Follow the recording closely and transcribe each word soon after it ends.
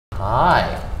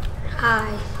Hi.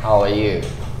 Hi. How are you?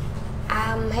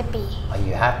 I'm happy. Are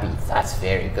you happy? That's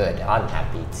very good. I'm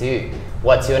happy too.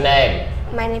 What's your name?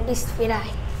 My name is Việt Anh.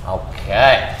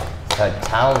 Okay. So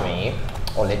tell me,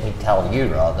 or let me tell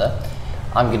you rather,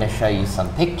 I'm going to show you some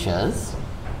pictures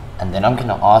and then I'm going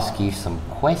to ask you some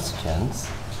questions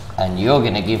and you're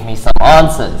going to give me some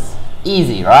answers.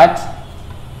 Easy, right?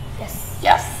 Yes.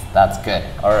 Yes, that's good.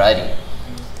 Alrighty.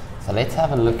 So let's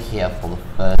have a look here for the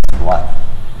first one.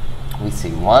 We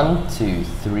see 1, 2,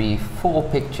 3, 4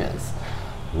 pictures.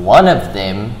 One of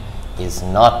them is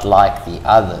not like the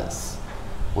others.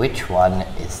 Which one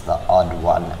is the odd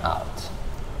one out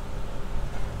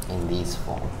in these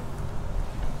 4?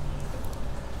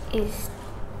 Is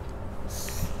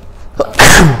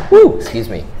Ooh, excuse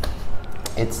me.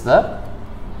 It's the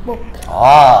book.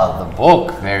 the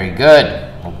book. Very good.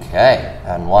 Okay.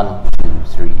 And 1, 2,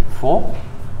 3, 4.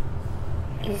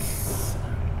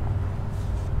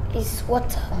 Is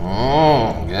water.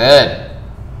 Good.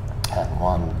 And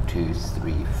 1, 2,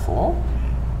 3, 4.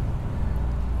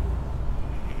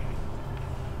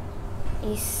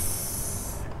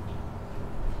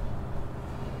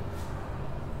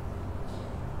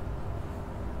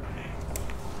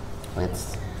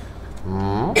 Let's.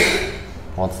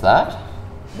 What's that?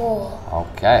 Ball.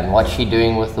 Okay. And what's she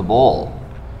doing with the ball?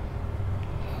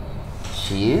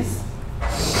 She is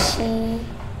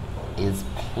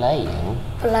playing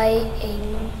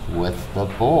with the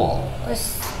ball.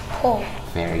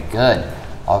 Very good.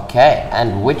 Okay,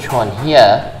 and which one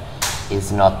here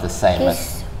is not the same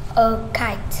It's a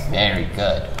kite. Very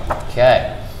good.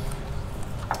 Okay.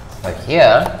 So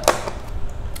here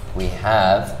we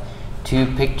have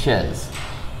 2 pictures.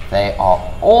 They are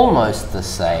almost the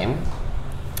same,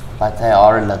 but they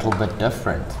are a little bit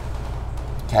different.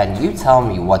 Can you tell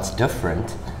me what's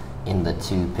different in the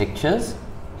 2 pictures?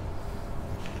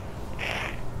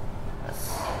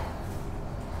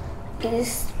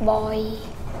 Is boy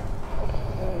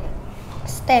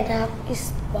stand up,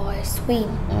 is boy swim.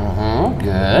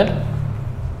 Good.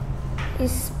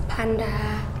 Is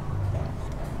panda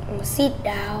sit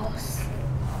down.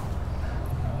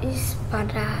 Is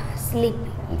panda sleep.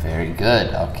 Very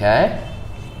good. Okay.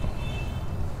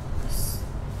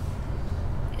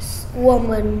 Is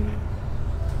woman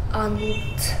on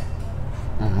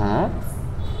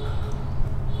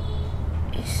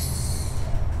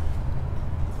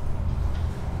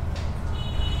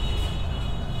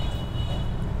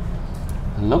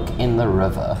Look in the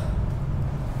river.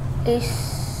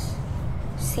 is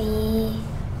see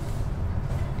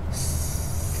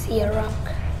a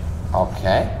rock.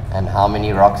 Okay. And how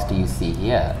many rocks do you see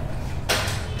here?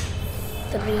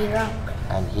 3 rock.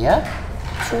 And here?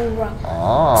 2 rock.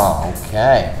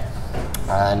 Okay.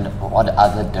 And what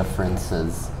other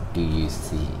differences do you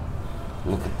see?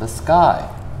 Look at the sky.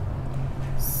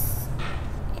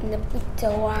 In the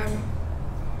picture 1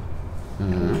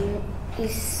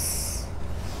 is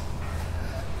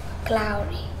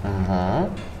cloudy.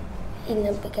 In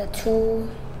the picture 2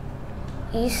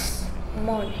 is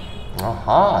morning.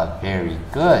 Very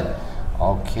good.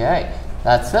 Okay.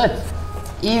 That's it.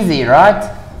 Easy, right?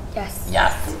 Yes.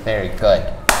 Yes. Very good.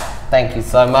 Thank you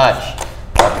so much.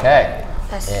 Okay.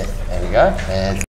 Yes. There we go. There's